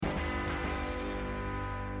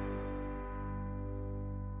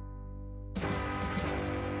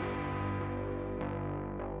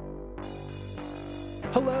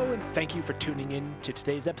Hello, and thank you for tuning in to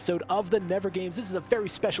today's episode of the Never Games. This is a very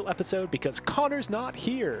special episode because Connor's not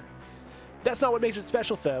here. That's not what makes it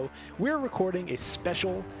special, though. We're recording a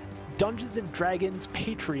special Dungeons & Dragons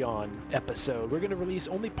Patreon episode. We're going to release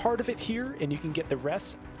only part of it here, and you can get the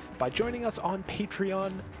rest by joining us on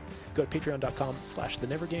Patreon. Go to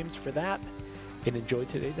patreon.com/thenevergames for that, and enjoy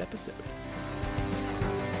today's episode.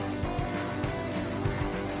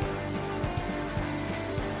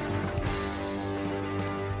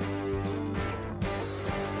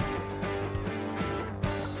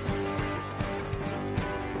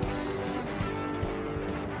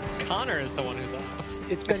 Connor is the one who's off.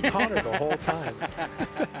 It's been Connor the whole time.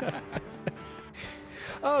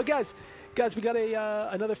 Oh, guys, we got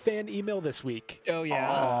another fan email this week. Oh, yeah.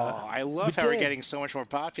 Oh, I love how we're getting so much more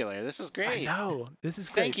popular. This is great. I know. This is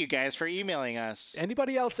great. Thank you guys for emailing us.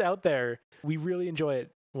 Anybody else out there, we really enjoy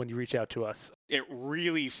it when you reach out to us. It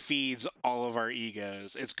really feeds all of our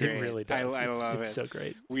egos. It's great. It really does. I love it. It's so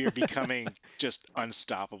great. We are becoming just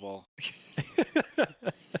unstoppable.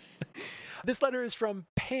 This letter is from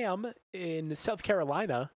Pam in South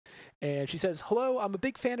Carolina, and she says, "Hello, I'm a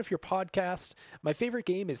big fan of your podcast. My favorite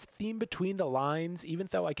game is Theme Between the Lines, even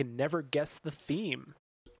though I can never guess the theme."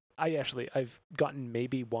 I've gotten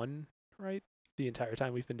maybe one right the entire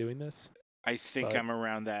time we've been doing this. I think I'm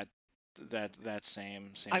around that same.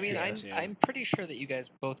 I mean, I'm pretty sure that you guys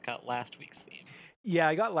both got last week's theme. Yeah,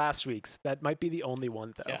 I got last week's. That might be the only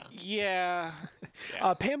one, though. Yeah.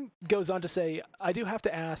 Pam goes on to say, "I do have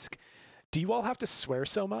to ask, do you all have to swear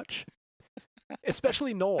so much?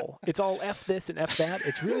 Especially Noel. It's all F this and F that.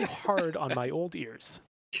 It's really hard on my old ears."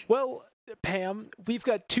 Well, Pam, we've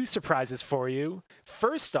got two surprises for you.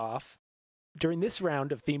 First off, during this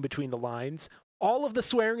round of Theme Between the Lines, all of the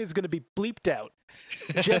swearing is going to be bleeped out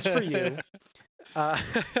just for you.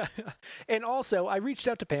 And also, I reached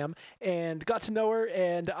out to Pam and got to know her,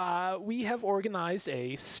 and we have organized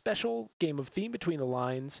a special game of Theme Between the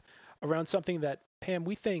Lines around something that, Pam,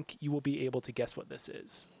 we think you will be able to guess what this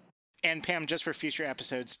is. And Pam, just for future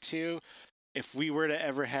episodes too, if we were to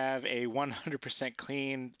ever have a 100%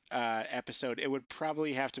 clean episode, it would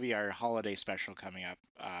probably have to be our holiday special coming up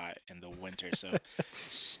in the winter. So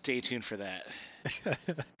stay tuned for that.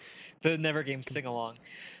 The Never Game sing-along.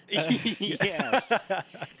 Yes.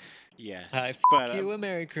 Yes. I you a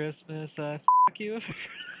Merry Christmas. I you a...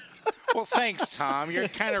 Well, thanks, Tom. You're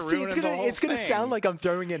kind of ruining the whole thing. It's going to sound like I'm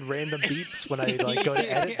throwing in random beeps when I go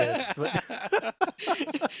to edit this. But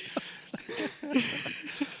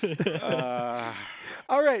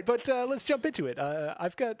all right, but let's jump into it.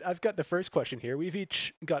 I've got the first question here. We've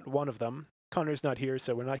each got one of them. Connor's not here,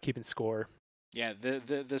 so we're not keeping score. Yeah,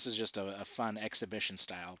 this is just a fun exhibition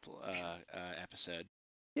style episode.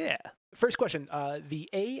 Yeah. First question. The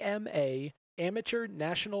AMA Amateur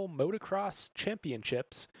National Motocross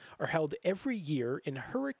Championships are held every year in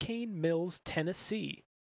Hurricane Mills, Tennessee.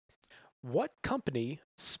 What company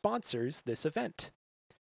sponsors this event?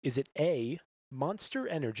 Is it A, Monster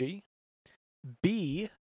Energy,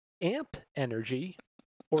 B, Amp Energy,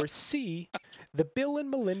 or C, the Bill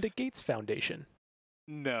and Melinda Gates Foundation?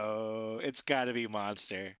 No, it's got to be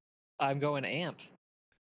Monster. I'm going Amp.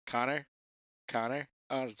 Connor?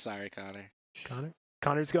 Oh, sorry, Connor.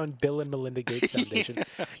 Connor's going Bill and Melinda Gates Foundation.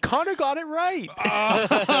 Connor got it right.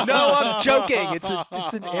 No, I'm joking. It's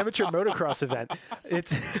an amateur motocross event.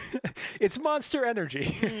 It's Monster Energy.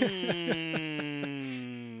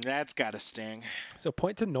 That's got to sting. So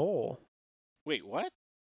point to Noel. Wait, what?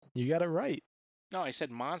 You got it right. No, I said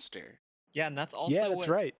Monster. Yeah, and that's also that's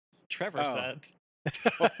right. Trevor said.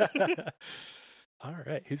 All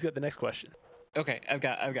right, who's got the next question? Okay, I've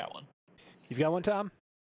got one. You've got one, Tom?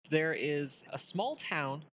 There is a small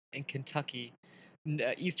town in Kentucky,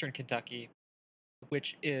 eastern Kentucky,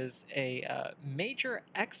 which is a major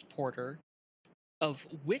exporter of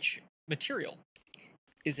which material?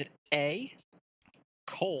 Is it A,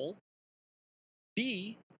 coal,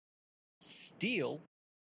 B, steel,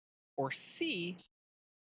 or C,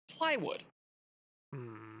 plywood?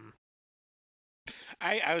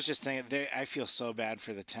 I was just thinking, I feel so bad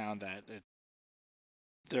for the town that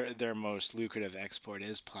their most lucrative export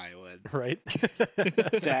is plywood. Right.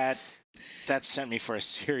 that sent me for a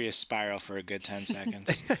serious spiral for a good 10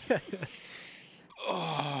 seconds.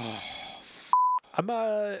 I'm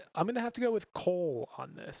gonna have to go with coal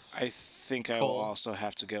on this. I think I will also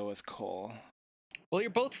have to go with coal. Well, you're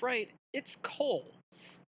both right. It's coal.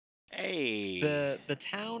 Hey. The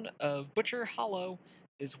town of Butcher Hollow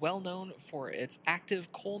is well known for its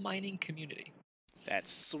active coal mining community. That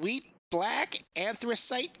sweet black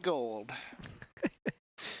anthracite gold.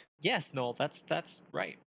 Yes, Noel, that's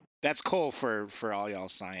right. That's cool for all y'all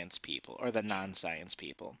science people or the non-science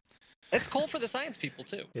people. It's cool for the science people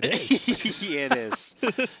too. It is. Yeah, it is.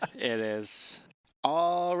 It is.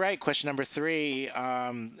 All right, question number 3.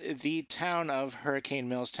 The town of Hurricane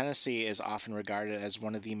Mills, Tennessee is often regarded as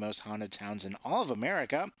one of the most haunted towns in all of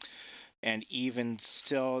America. And even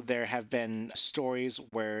still, there have been stories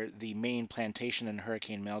where the main plantation in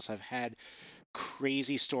Hurricane Mills have had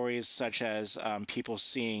crazy stories, such as people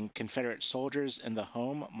seeing Confederate soldiers in the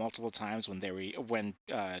home multiple times when the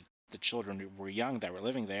children were young that were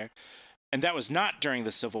living there. And that was not during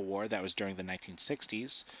the Civil War. That was during the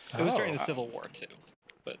 1960s. It was during the Civil War too,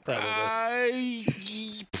 but that's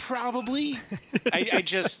probably. I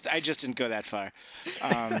just didn't go that far.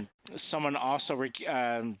 Someone also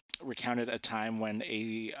recounted a time when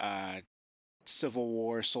a Civil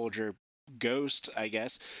War soldier ghost, I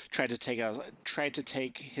guess, tried to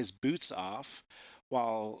take his boots off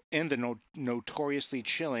while in the notoriously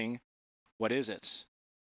chilling. What is it?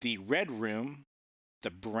 The Red Room, the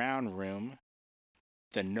Brown Room,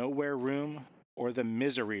 the Nowhere Room, or the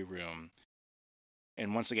Misery Room.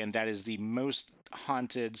 And once again, that is the most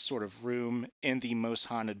haunted sort of room in the most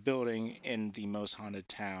haunted building in the most haunted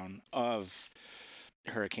town of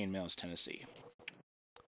Hurricane Mills, Tennessee.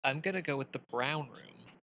 I'm gonna go with the Brown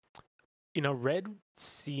Room. Red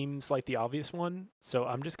seems like the obvious one, so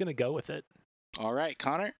I'm just gonna go with it. All right,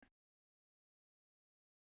 Connor?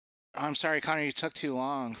 I'm sorry, Connor, you took too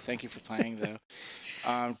long. Thank you for playing, though.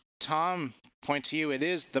 Tom, point to you. It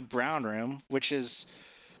is the Brown Room, which is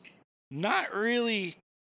not really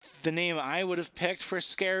the name I would have picked for a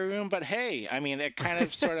scary room, but hey, I mean, it kind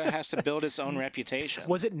of sort of has to build its own reputation.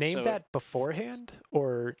 Was it named that beforehand,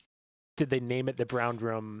 or did they name it the Brown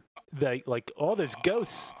Room? There's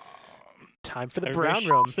ghosts. Time for the Brown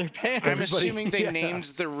Room. I'm assuming they named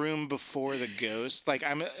the room before the ghost.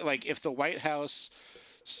 If the White House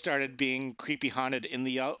started being creepy haunted in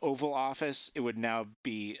the Oval Office, it would now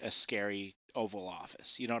be a scary Oval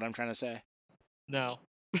Office. You know what I'm trying to say? No.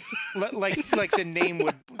 like the name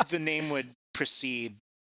would precede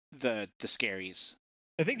the scaries.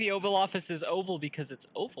 I think the Oval Office is oval because it's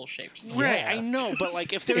oval shaped. Right, yeah. I know, but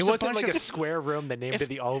if there's it wasn't a square room, they named it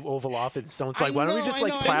the Oval Office. Someone's like, why don't we just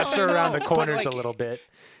plaster around the corners a little bit?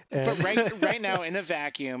 But right now, in a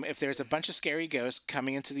vacuum, if there's a bunch of scary ghosts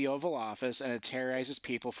coming into the Oval Office and it terrorizes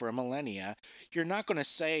people for a millennia, you're not going to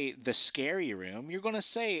say the scary room. You're going to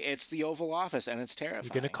say it's the Oval Office and it's terrifying.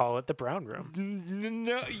 You're going to call it the Brown Room.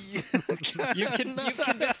 No, you've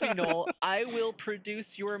convinced me, Noel. I will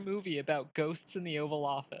produce your movie about ghosts in the Oval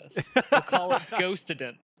Office. We'll call it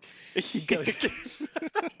Ghostident.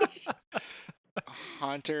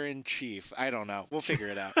 Haunter in Chief. I don't know. We'll figure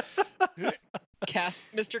it out.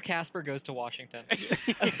 Mr. Casper Goes to Washington.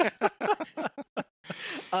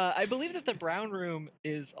 I believe that the Brown Room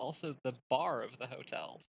is also the bar of the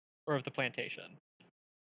hotel or of the plantation.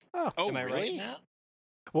 Oh, am I really? right in that?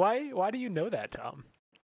 Why do you know that, Tom?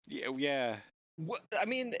 Yeah. I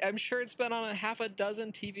mean, I'm sure it's been on a half a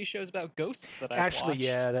dozen TV shows about ghosts that I've Actually, watched.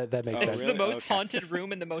 yeah, that makes sense. It's the most haunted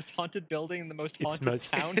room in the most haunted building in the most haunted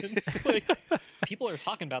town. People are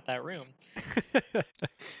talking about that room.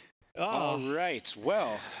 All right.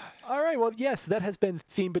 Well, yes, that has been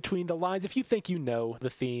Theme Between the Lines. If you think you know the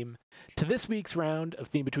theme to this week's round of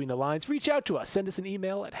Theme Between the Lines, reach out to us. Send us an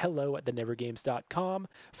email at hello@thenevergames.com.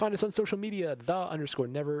 Find us on social media,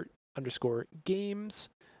 _never_games.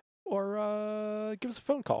 Or give us a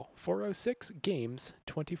phone call,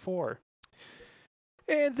 406-GAMES-24.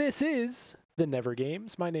 And this is The Never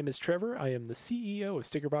Games. My name is Trevor. I am the CEO of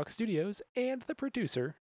Stickerbox Studios and the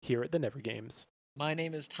producer here at The Never Games. My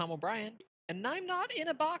name is Tom O'Brien, and I'm not in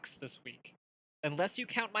a box this week. Unless you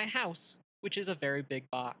count my house, which is a very big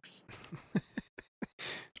box.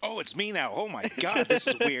 Oh, it's me now. Oh my God, this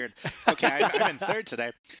is weird. Okay, I'm in third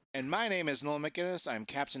today. And my name is Noel McGinnis. I'm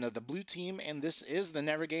captain of the blue team, and this is The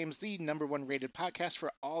Never Games, the #1 rated podcast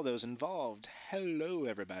for all those involved. Hello,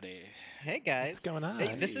 everybody. Hey, guys. What's going on?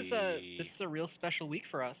 Hey, this is a real special week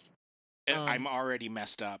for us. I'm already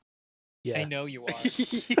messed up. Yeah. I know you are.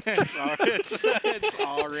 It's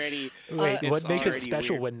already... Wait, what makes it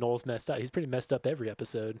special weird. when Noel's messed up? He's pretty messed up every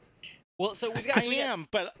episode. Well, so we've got... I am,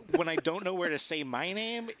 but when I don't know where to say my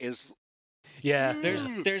name is... Yeah.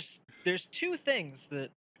 There's two things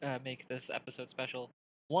that make this episode special.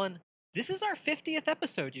 One, this is our 50th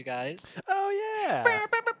episode, you guys. Oh, yeah. I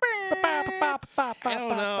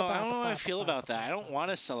don't know how I feel about that. I don't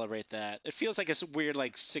want to celebrate that. It feels like a weird,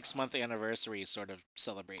 6-month anniversary sort of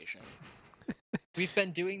celebration. We've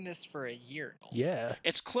been doing this for a year, Noel. Yeah.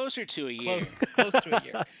 It's closer to a year. Close to a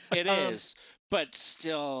year. It is. But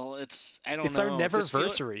still, I don't know. It's our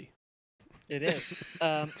never-versary. It is.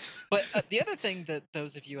 But the other thing that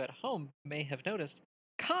those of you at home may have noticed,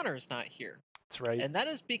 Connor's not here. That's right. And that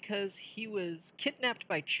is because he was kidnapped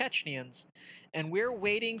by Chechnyans, and we're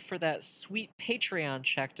waiting for that sweet Patreon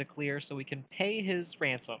check to clear so we can pay his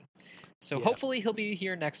ransom. So Yeah. hopefully he'll be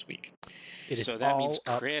here next week. It is So that all means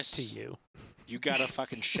up Chris, to you. you gotta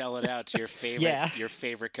fucking shell it out to your favorite Yeah. your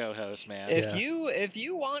favorite co-host, man. If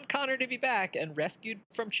you want Connor to be back and rescued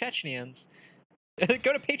from Chechnyans,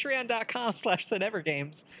 go to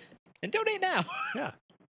patreon.com/thenevergames and donate now. Yeah.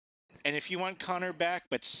 And if you want Connor back,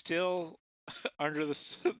 but still under the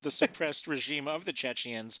suppressed regime of the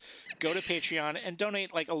Chechens, go to Patreon and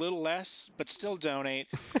donate like a little less, but still donate.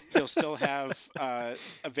 He'll still have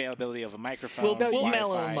availability of a microphone. We'll Wi-Fi.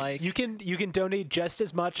 mellow Mike. You can donate just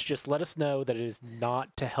as much. Just let us know that it is not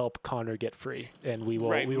to help Connor get free, and we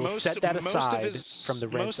will set that aside from the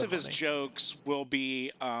ransom Most of his money. jokes will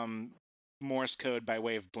be Morse code by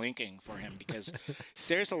way of blinking for him because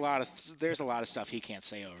there's a lot of stuff he can't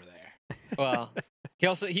say over there. Well,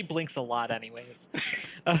 he blinks a lot anyways.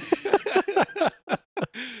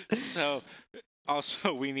 So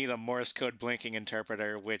also we need a Morse code blinking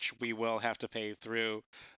interpreter, which we will have to pay through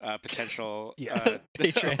potential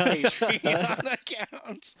Patreon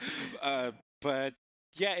accounts. But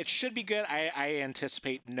yeah, it should be good. I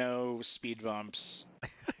anticipate no speed bumps.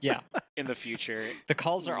 Yeah, in the future. The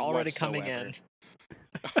calls are already coming in.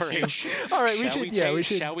 All right, we should.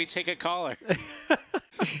 Shall we take a caller?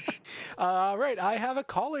 All right, I have a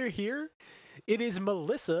caller here. It is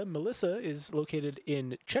Melissa. Melissa is located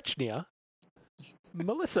in Chechnya.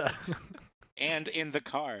 Melissa. And in the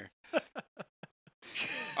car.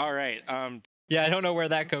 All right. Yeah, I don't know where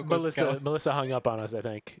that goes. Melissa hung up on us, I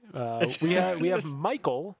think. We have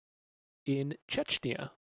Michael in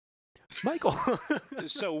Chechnya. Michael.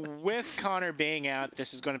 So with Connor being out,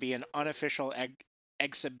 this is going to be an unofficial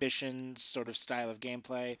exhibition sort of style of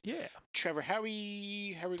gameplay. Yeah. Trevor, how are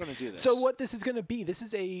we going to do this? So what this is going to be, this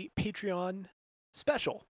is a Patreon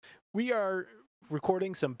special. We are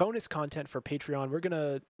recording some bonus content for Patreon. We're going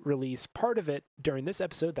to release part of it during this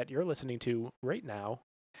episode that you're listening to right now.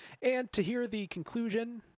 And to hear the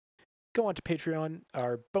conclusion, go on to Patreon.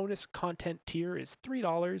 Our bonus content tier is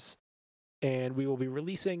 $3. And we will be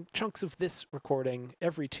releasing chunks of this recording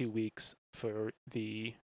every 2 weeks for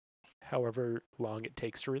the however long it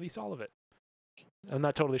takes to release all of it. I'm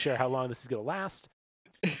not totally sure how long this is going to last.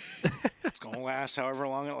 It's going to last however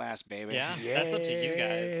long it lasts, baby. Yeah, that's up to you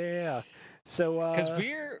guys. Yeah. So because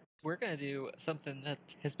we're going to do something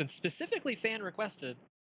that has been specifically fan requested.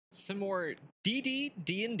 Some more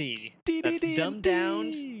D&D. That's dumbed down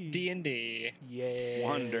D&D. Yeah.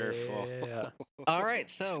 Wonderful. All right,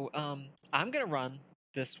 so I'm going to run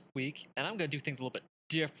this week, and I'm going to do things a little bit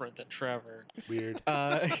different than Trevor. Weird.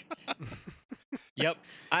 Yep.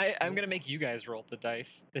 I'm going to make you guys roll the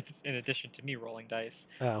dice, in addition to me rolling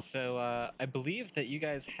dice. Oh. So I believe that you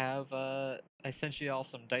guys have... I sent you all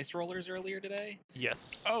some dice rollers earlier today.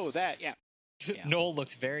 Yes. Oh, that, yeah. Noel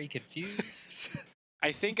looked very confused.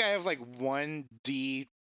 I think I have like one D.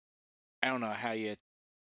 I don't know how you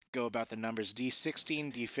go about the numbers.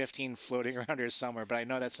 D16, D15 floating around here somewhere, but I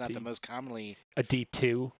know that's not the most commonly. A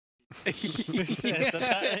D2.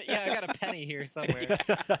 Yeah, I got a penny here somewhere.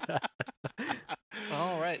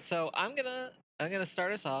 All right, so I'm gonna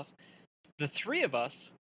start us off. The three of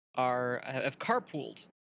us have carpooled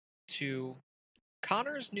to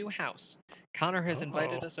Connor's new house. Connor has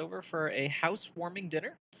invited us over for a housewarming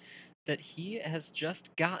dinner that he has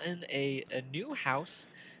just gotten a new house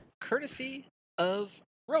courtesy of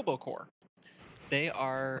RoboCore. They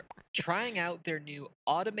are trying out their new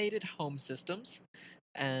automated home systems,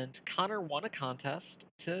 and Connor won a contest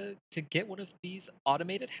to get one of these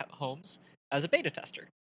automated homes as a beta tester.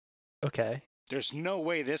 Okay. There's no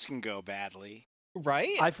way this can go badly.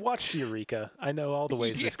 Right? I've watched Eureka. I know all the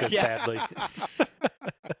ways this goes badly.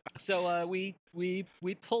 So we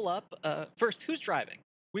pull up. First, who's driving?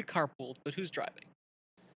 We carpooled, but who's driving?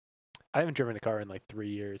 I haven't driven a car in like 3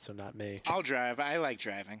 years, so not me. I'll drive. I like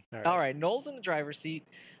driving. All right. Noel's in the driver's seat.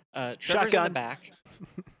 Trevor's in the back.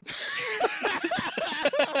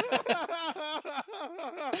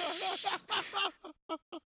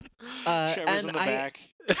 Trevor's in the back.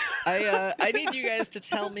 I need you guys to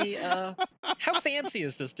tell me how fancy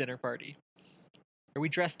is this dinner party? Are we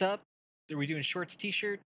dressed up? Are we doing shorts,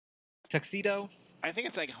 t-shirt, tuxedo? I think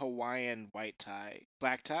it's like Hawaiian white tie,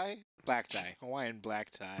 black tie, Hawaiian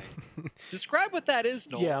black tie. Describe what that is,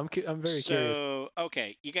 Noel. Yeah, I'm very curious. So,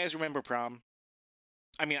 okay, you guys remember prom?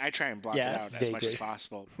 I mean, I try and block it out as much as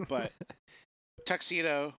possible, but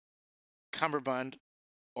tuxedo, cummerbund,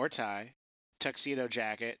 or tie, tuxedo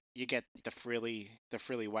jacket. You get the frilly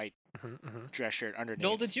white dress shirt underneath.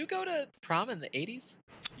 Noel, did you go to prom in the 80s?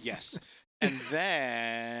 Yes. And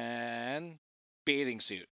then bathing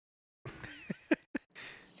suit.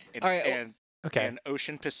 All right. And Okay. and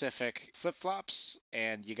Ocean Pacific flip-flops,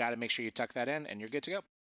 and you got to make sure you tuck that in, and you're good to go.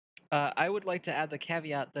 I would like to add the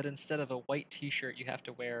caveat that instead of a white T-shirt, you have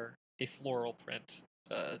to wear a floral print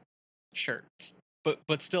shirt,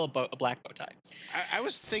 but still a black bow tie. I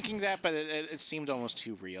was thinking that, but it seemed almost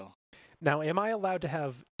too real. Now, am I allowed to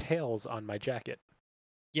have tails on my jacket?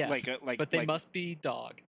 Yes, but they like- must be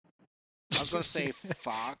dog. I was going to say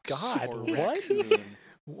fox God, or what? raccoon.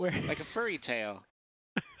 Where? Like a furry tail.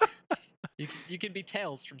 You can be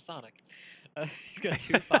Tails from Sonic. You got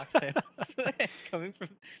 2 fox tails coming from.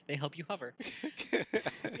 They help you hover.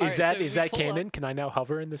 Is that so is we that pull canon? Can I now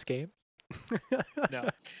hover in this game? No.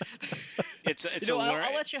 It's You know, a learn,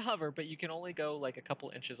 I'll let you hover, but you can only go like a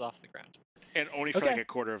couple inches off the ground. and only for Okay. like a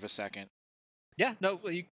quarter of a second. Yeah, no,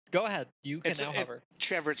 you go ahead. You can It's now a- hover.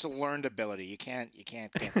 Trevor, it's a learned ability. You can't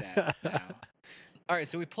get that now. All right,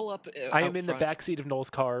 so we pull up. I out am in the front. back seat of Noel's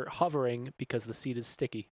car, hovering because the seat is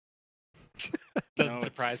sticky. Doesn't No,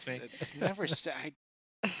 surprise me. It's never.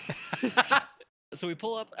 So we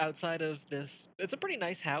pull up outside of this. It's a pretty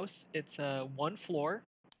nice house. It's 1 floor,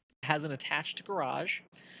 has an attached garage,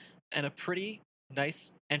 and a pretty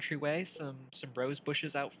nice entryway. Some rose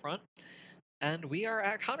bushes out front, and we are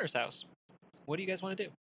at Connor's house. What do you guys want to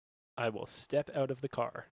do? I will step out of the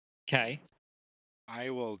car. Okay. I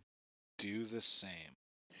will do the same.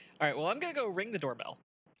 All right. Well, I'm gonna go ring the doorbell.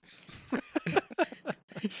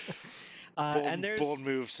 Bold, and there's bold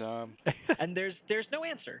move, Sam. and there's no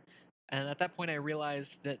answer. And at that point, I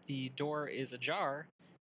realize that the door is ajar,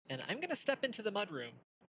 and I'm gonna step into the mudroom,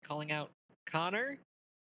 calling out, "Connor,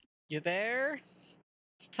 you there? It's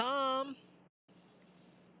Tom."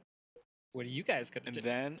 What are you guys gonna And do?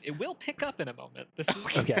 then- It will pick up in a moment. This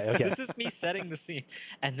is Okay. this is me setting the scene,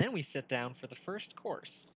 and then we sit down for the first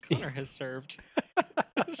course. Connor has served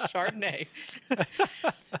Chardonnay.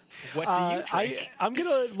 What do you drink? I'm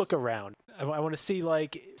gonna look around. I want to see,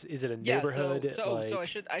 like, is it a neighborhood? So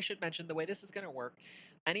like... I should mention the way this is going to work.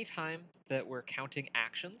 Anytime that we're counting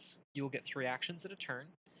actions, you will get 3 actions in a turn.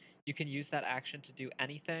 You can use that action to do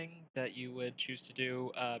anything that you would choose to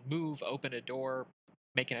do: move, open a door,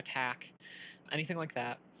 make an attack, anything like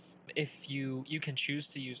that. If you can choose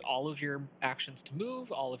to use all of your actions to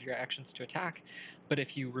move, all of your actions to attack, but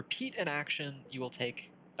if you repeat an action, you will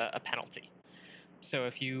take a penalty. So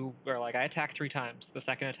if you are like, I attack 3 times, the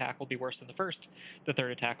second attack will be worse than the first, the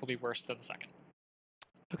third attack will be worse than the second.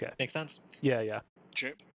 Okay. Make sense? Yeah.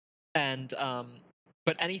 Sure. And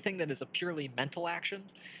but anything that is a purely mental action,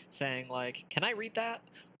 saying like, can I read that?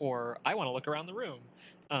 Or I want to look around the room,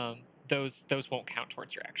 those won't count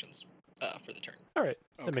towards your actions for the turn. All right.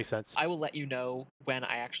 Okay. That makes sense. I will let you know when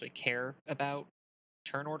I actually care about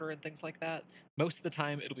turn order and things like that. Most of the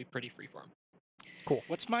time, it'll be pretty freeform. Cool.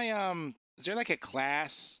 What's my Is there like a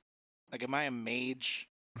class? Like, am I a mage?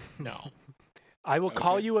 No. I will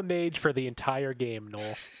call Okay. you a mage for the entire game,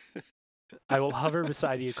 Noel. I will hover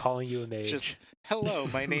beside you, calling you a mage. Just hello,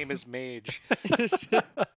 my name is Mage.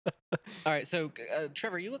 All right, so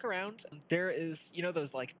Trevor, you look around. There is,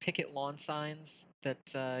 those like picket lawn signs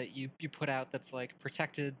that you put out. That's like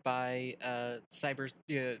protected by cyber,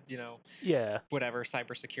 Yeah. whatever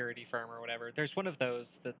cybersecurity firm or whatever. There's one of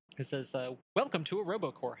those that says, "Welcome to a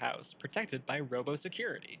RoboCore house, protected by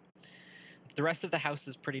RoboSecurity." The rest of the house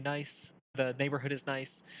is pretty nice. The neighborhood is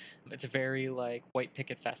nice. It's a very like white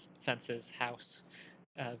picket fences house.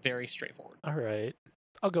 Very straightforward. All right.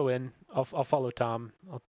 I'll go in. I'll follow Tom.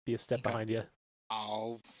 I'll be a step Okay. behind you.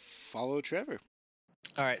 I'll follow Trevor.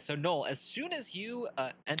 All right, so Noel, as soon as you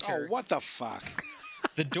enter, Oh, what the fuck?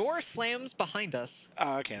 the door slams behind us,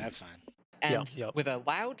 Oh, okay, that's fine. and Yep. with a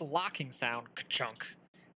loud locking sound, ka-chunk,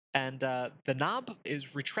 and the knob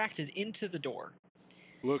is retracted into the door.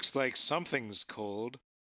 Looks like something's cold.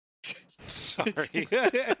 Sorry.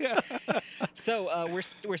 So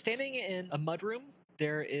we're standing in a mudroom.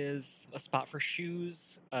 There is a spot for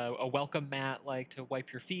shoes, a welcome mat like to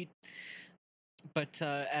wipe your feet. But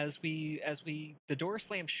as the door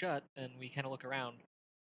slams shut and we kind of look around,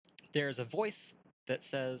 there's a voice that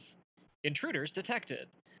says, "Intruders detected.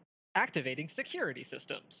 Activating security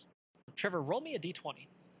systems." Trevor, roll me a d20.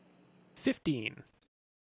 15.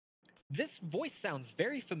 This voice sounds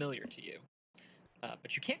very familiar to you,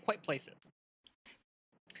 but you can't quite place it.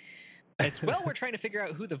 It's while we're trying to figure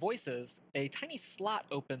out who the voice is, a tiny slot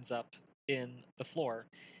opens up in the floor,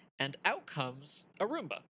 and out comes a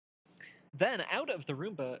Roomba. Then out of the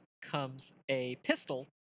Roomba comes a pistol,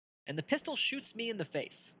 and the pistol shoots me in the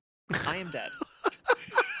face. I am dead.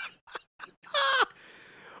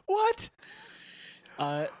 What?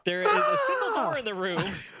 There is a single door in the room.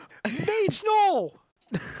 Mage Noel!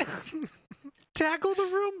 Tackle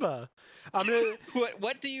the Roomba.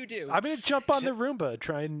 What do you do? I'm gonna jump on the Roomba,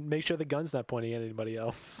 try and make sure the gun's not pointing at anybody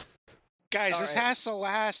else. Guys, this has to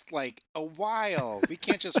last like a while. We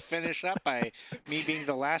can't just finish up by me being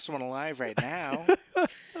the last one alive right now.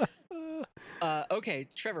 Okay,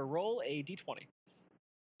 Trevor, roll a d20.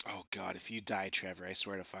 Oh God, if you die, Trevor, I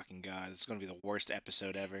swear to fucking God, it's gonna be the worst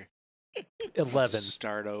episode ever. 11. Just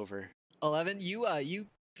start over. 11.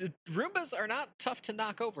 The Roombas are not tough to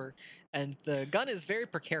knock over, and the gun is very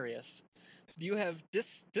precarious. You have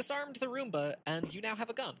disarmed the Roomba, and you now have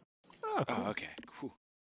a gun. Oh, cool. Oh, okay. Whew.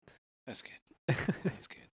 That's good. That's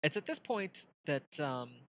good. It's at this point that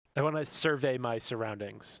I want to survey my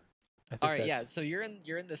surroundings. all right, yeah. So you're in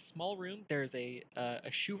this small room. There's a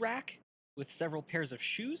shoe rack with several pairs of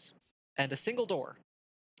shoes and a single door.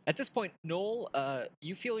 At this point, Noel,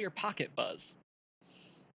 you feel your pocket buzz.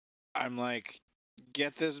 I'm like,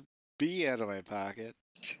 get this bee out of my pocket.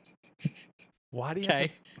 Why do you?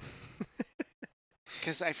 Okay.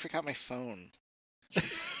 Because I forgot my phone.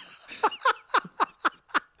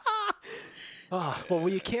 Oh, well,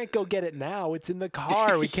 you can't go get it now. It's in the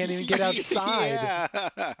car. We can't even get outside.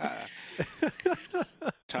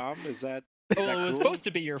 Tom, is that? Well, it was supposed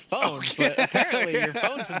to be your phone, Okay. but apparently your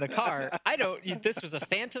phone's in the car. This was a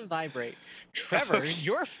phantom vibrate. Trevor,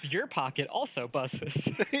 your pocket also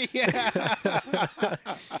buzzes. Yeah.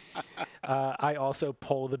 I also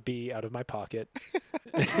pull the bee out of my pocket.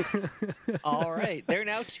 All right, there are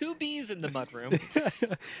now 2 bees in the mudroom.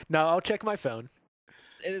 Now I'll check my phone.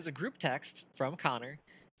 It is a group text from Connor,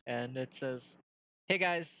 and it says, "Hey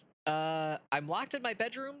guys, I'm locked in my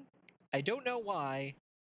bedroom. I don't know why.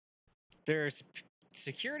 There's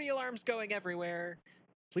security alarms going everywhere.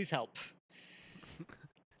 Please help."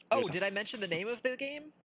 Oh, did I mention the name of the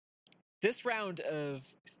game? This round of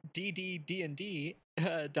D&D,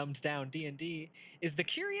 dumbed down D&D, is The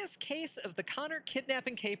Curious Case of the Connor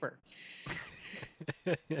Kidnapping Caper.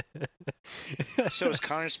 So is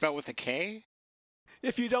Connor spelled with a K?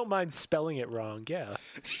 If you don't mind spelling it wrong, yeah.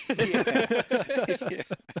 Yeah.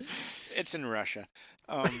 It's in Russia.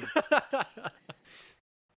 I'm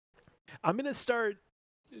going to start...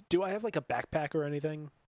 Do I have like a backpack or anything?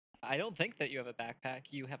 I don't think that you have a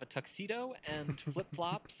backpack. You have a tuxedo and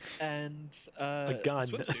flip-flops and A gun.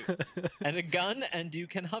 swimsuit. And a gun, and you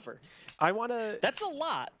can hover. I want to... That's a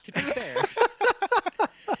lot, to be fair.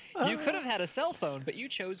 You could have had a cell phone, but you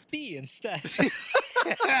chose B instead.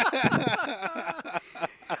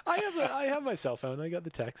 I have my cell phone. I got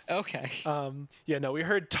the text. Okay. Yeah, no, we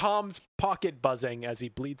heard Tom's pocket buzzing as he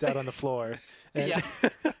bleeds out on the floor. And Yeah.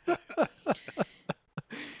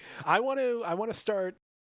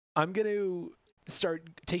 I'm going to start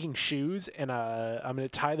taking shoes and I'm going to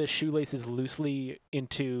tie the shoelaces loosely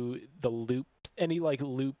into the loops, any like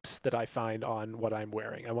loops that I find on what I'm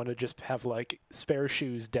wearing. I want to just have like spare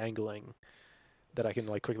shoes dangling that I can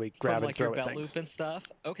like quickly grab From and like throw your at belt things. loop and stuff.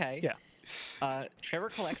 Okay. Yeah. Trevor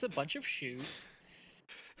collects a bunch of shoes.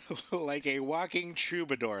 Like a walking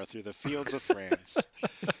troubadour through the fields of France.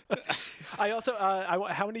 I also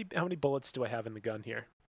how many bullets do I have in the gun here?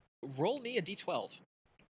 Roll me a d12.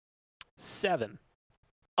 7.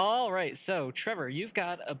 All right, so Trevor, you've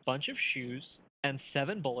got a bunch of shoes and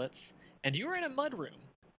 7 bullets, and you're in a mud room.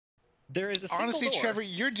 There is a single Honestly, door. Trevor,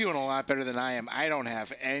 you're doing a lot better than I am. I don't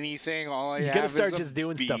have anything. All I You have gotta is start a just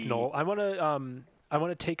doing bee. stuff, Noel. I want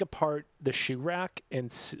to take apart the shoe rack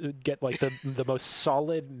and get like the most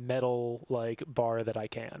solid metal like bar that I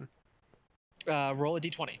can. Roll a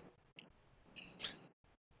d20.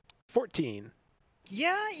 14.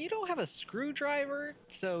 Yeah, you don't have a screwdriver,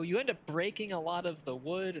 so you end up breaking a lot of the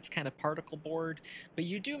wood. It's kind of particle board, but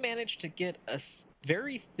you do manage to get a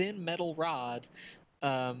very thin metal rod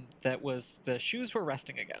that was the shoes were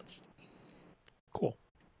resting against. Cool.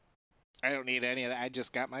 I don't need any of that. I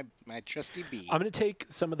just got my trusty bee. I'm gonna take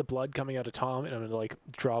some of the blood coming out of Tom and I'm gonna like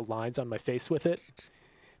draw lines on my face with it.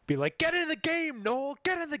 Be like, get in the game, Noel.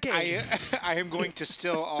 Get in the game. I am going to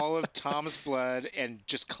steal all of Tom's blood and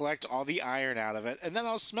just collect all the iron out of it, and then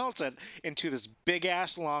I'll smelt it into this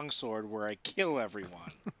big-ass longsword where I kill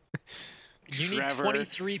everyone. You need Trevor.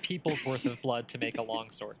 23 people's worth of blood to make a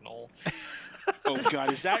longsword, Noel. Oh God,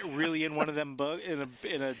 is that really in one of them book in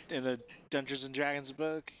a Dungeons and Dragons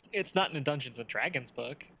book? It's not in a Dungeons and Dragons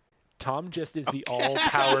book. Tom just is the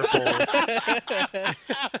all-powerful.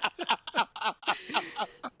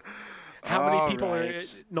 How many people are...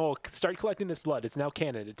 Noel, start collecting this blood. It's now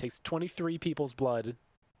canon. It takes 23 people's blood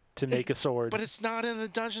to make a sword. But it's not in the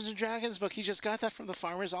Dungeons and Dragons book. He just got that from the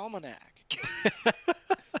Farmer's Almanac.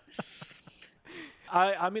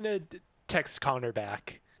 I'm gonna text Connor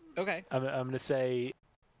back. Okay. I'm gonna say,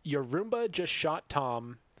 your Roomba just shot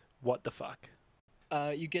Tom. What the fuck?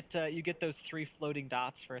 You get those 3 floating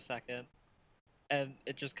dots for a second, and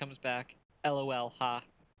it just comes back. LOL, ha.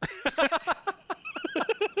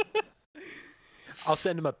 I'll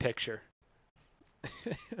send him a picture.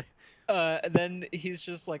 Then he's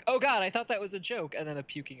just like, oh god, I thought that was a joke, and then a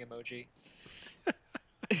puking emoji.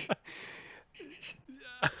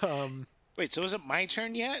 Wait, so is it my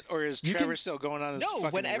turn yet, or is Trevor still going on his No,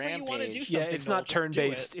 fucking whenever rampage? you want to do Yeah, something, it's Noel, not just do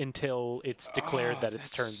turn-based it. until it's declared that it's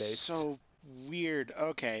that's turn-based. So weird.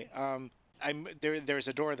 Okay. There's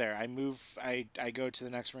a door there. I move. I go to the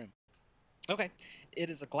next room. Okay, it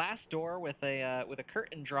is a glass door with a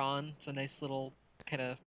curtain drawn. It's a nice little kind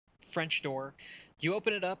of French door. You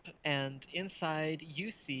open it up, and inside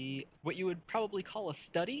you see what you would probably call a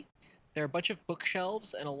study. There are a bunch of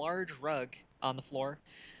bookshelves and a large rug on the floor,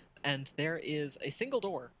 and there is a single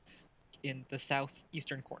door in the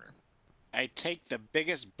southeastern corner. I take the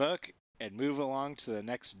biggest book and move along to the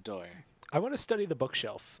next door. I want to study the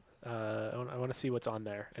bookshelf. I want to see what's on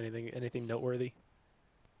there. Anything noteworthy?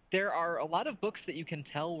 There are a lot of books that you can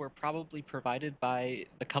tell were probably provided by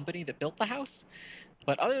the company that built the house,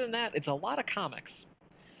 but other than that, it's a lot of comics.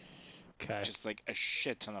 Okay. Just like a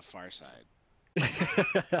shit ton of Far Side.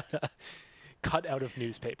 Cut out of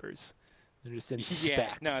newspapers. They're just in stacks.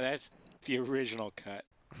 Yeah, no, that's the original cut.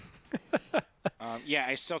 Yeah,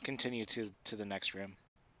 I still continue to the next room.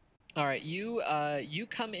 All right, you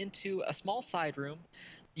come into a small side room.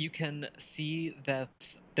 You can see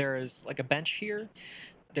that there is like a bench here.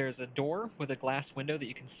 There's a door with a glass window that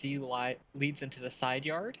you can see leads into the side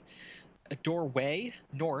yard. A doorway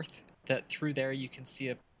north that through there you can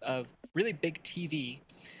see a really big TV,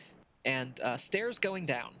 and stairs going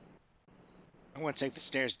down. I want to take the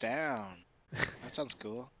stairs down. That sounds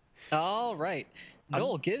cool. All right,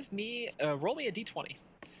 Noel, roll me a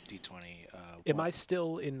d20. D20. Am I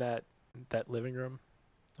still in that living room?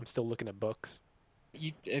 I'm still looking at books.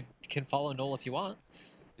 You can follow Noel if you want.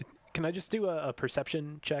 Can I just do a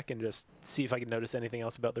perception check and just see if I can notice anything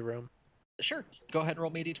else about the room? Sure. Go ahead and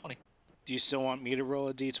roll me a d20. Do you still want me to roll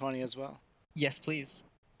a D20 as well? Yes, please.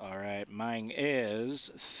 All right, mine is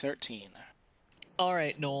 13. All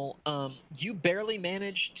right, Noel. You barely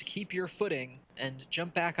manage to keep your footing and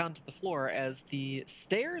jump back onto the floor as the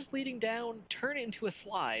stairs leading down turn into a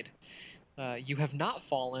slide. You have not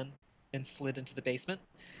fallen and slid into the basement.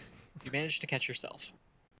 You managed to catch yourself.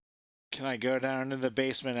 Can I go down to the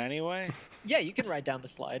basement anyway? Yeah, you can ride down the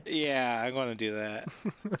slide. Yeah, I'm going to do that.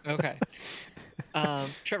 Okay.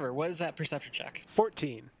 Trevor, what is that perception check?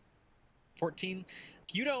 14. 14.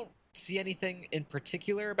 You don't see anything in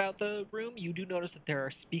particular about the room. You do notice that there are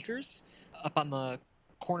speakers up on the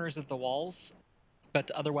corners of the walls,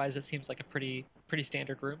 but otherwise it seems like a pretty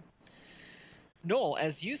standard room. Noel,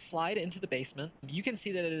 as you slide into the basement, you can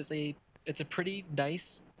see that it's a pretty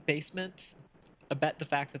nice basement. I bet the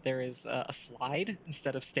fact that there is a slide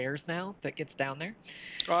instead of stairs now that gets down there.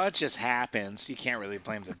 Well, it just happens. You can't really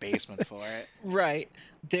blame the basement for it. Right.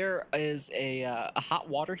 There is a hot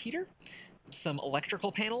water heater, some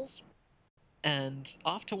electrical panels, and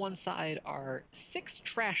off to one side are 6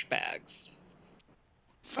 trash bags.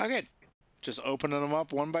 Fuck it. Just opening them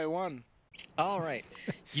up one by one. All right.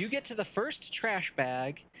 You get to the first trash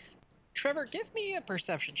bag. Trevor, give me a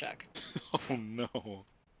perception check. Oh, no.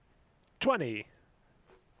 20.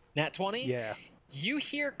 Nat 20? Yeah. You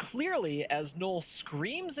hear clearly as Noel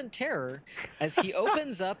screams in terror as he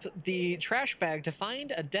opens up the trash bag to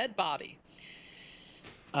find a dead body.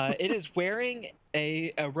 It is wearing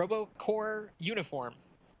a RoboCorps uniform.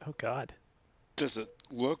 Oh, God. Does it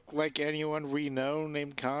look like anyone we know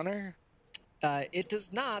named Connor? It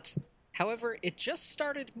does not. However, it just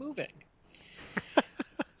started moving.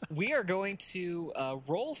 We are going to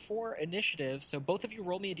roll for initiative, so both of you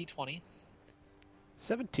roll me a d20.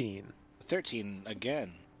 17. 13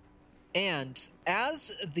 again. And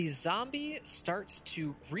as the zombie starts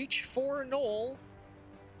to reach for Noel,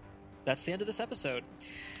 that's the end of this episode.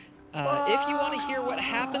 If you want to hear what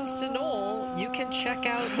happens to Noel, you can check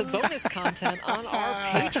out the bonus content on our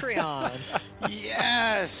Patreon.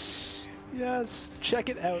 Yes! Yes, check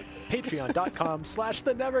it out.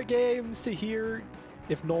 Patreon.com/thenevergames to hear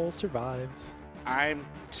if Noel survives. I'm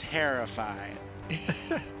terrified.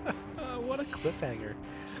 What a cliffhanger.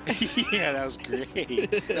 Yeah, that was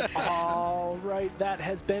great. All right, that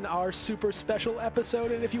has been our super special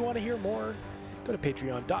episode. And if you want to hear more, go to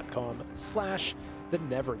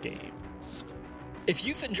patreon.com/thenevergames. If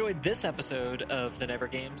you've enjoyed this episode of The Never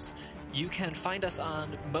Games, you can find us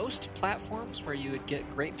on most platforms where you would get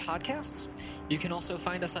great podcasts. You can also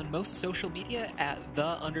find us on most social media at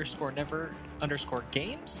 _never_games,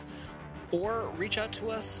 or reach out to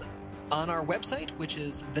us on our website, which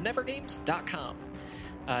is thenevergames.com.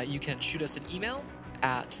 You can shoot us an email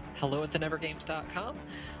at hello@thenevergames.com.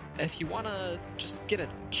 If you want to just get a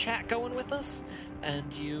chat going with us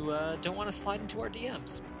and you don't want to slide into our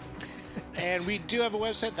DMs. And we do have a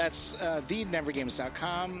website. That's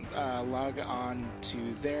thenevergames.com. Log on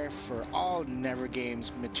to there for all Never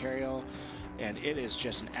Games material. And it is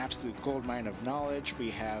just an absolute goldmine of knowledge. We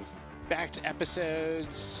have backed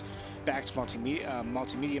episodes, backed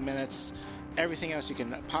multimedia minutes, everything else you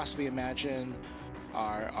can possibly imagine.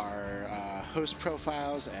 Our host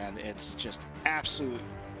profiles, and it's just absolute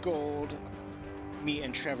gold. Me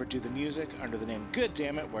and Trevor do the music under the name Good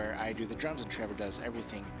Damn It, where I do the drums and Trevor does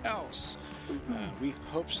everything else. We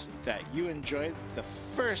hope that you enjoyed the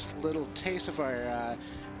first little taste of our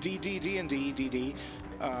DDD and DDD.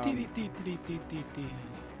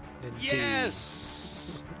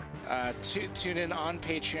 Yes! Tune in on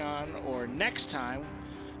Patreon or next time,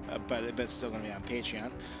 but it's still going to be on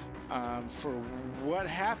Patreon, for what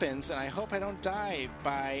happens, and I hope I don't die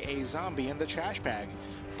by a zombie in the trash bag.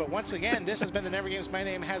 But once again, this has been The Never Games. My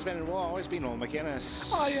name has been and will always be Noel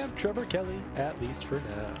McInnes. I am Trevor Kelly, at least for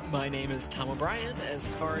now. My name is Tom O'Brien,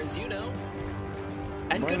 as far as you know.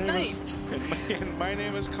 And good night. And my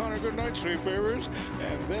name is Connor. Good night, Sleepweavers.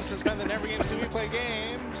 And this has been The Never Games. Do we play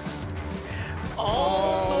games?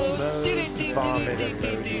 Almost. It's been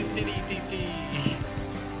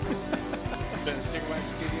a Stickerwax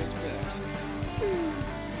Studios production.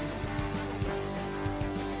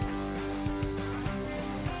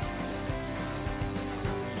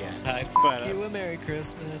 I fuck you a Merry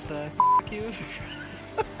Christmas. I fuck you.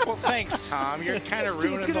 Well, thanks, Tom. You're kind of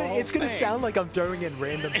ruining the whole It's gonna thing. sound like I'm throwing in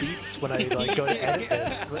random beats when I go to edit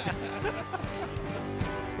this.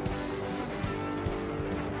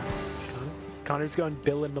 Connor's going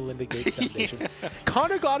Bill and Melinda Gates Foundation.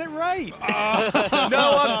 Connor got it right.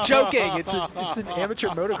 No, I'm joking. It's an amateur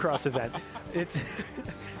motocross event. It's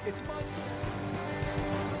monster.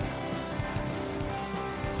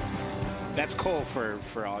 That's cool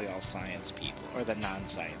for all y'all science people, or the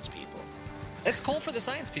non-science people. It's cool for the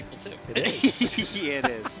science people, too. It is. Yeah, it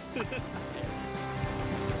is.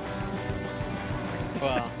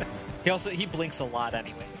 Well, he blinks a lot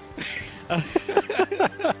anyways.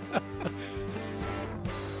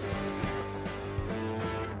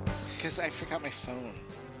 Because I forgot my phone.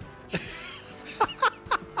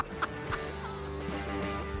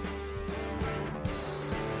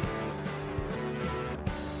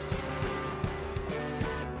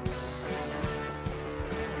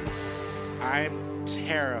 I'm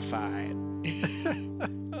terrified.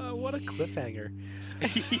 What a cliffhanger.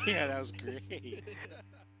 Yeah, that was great.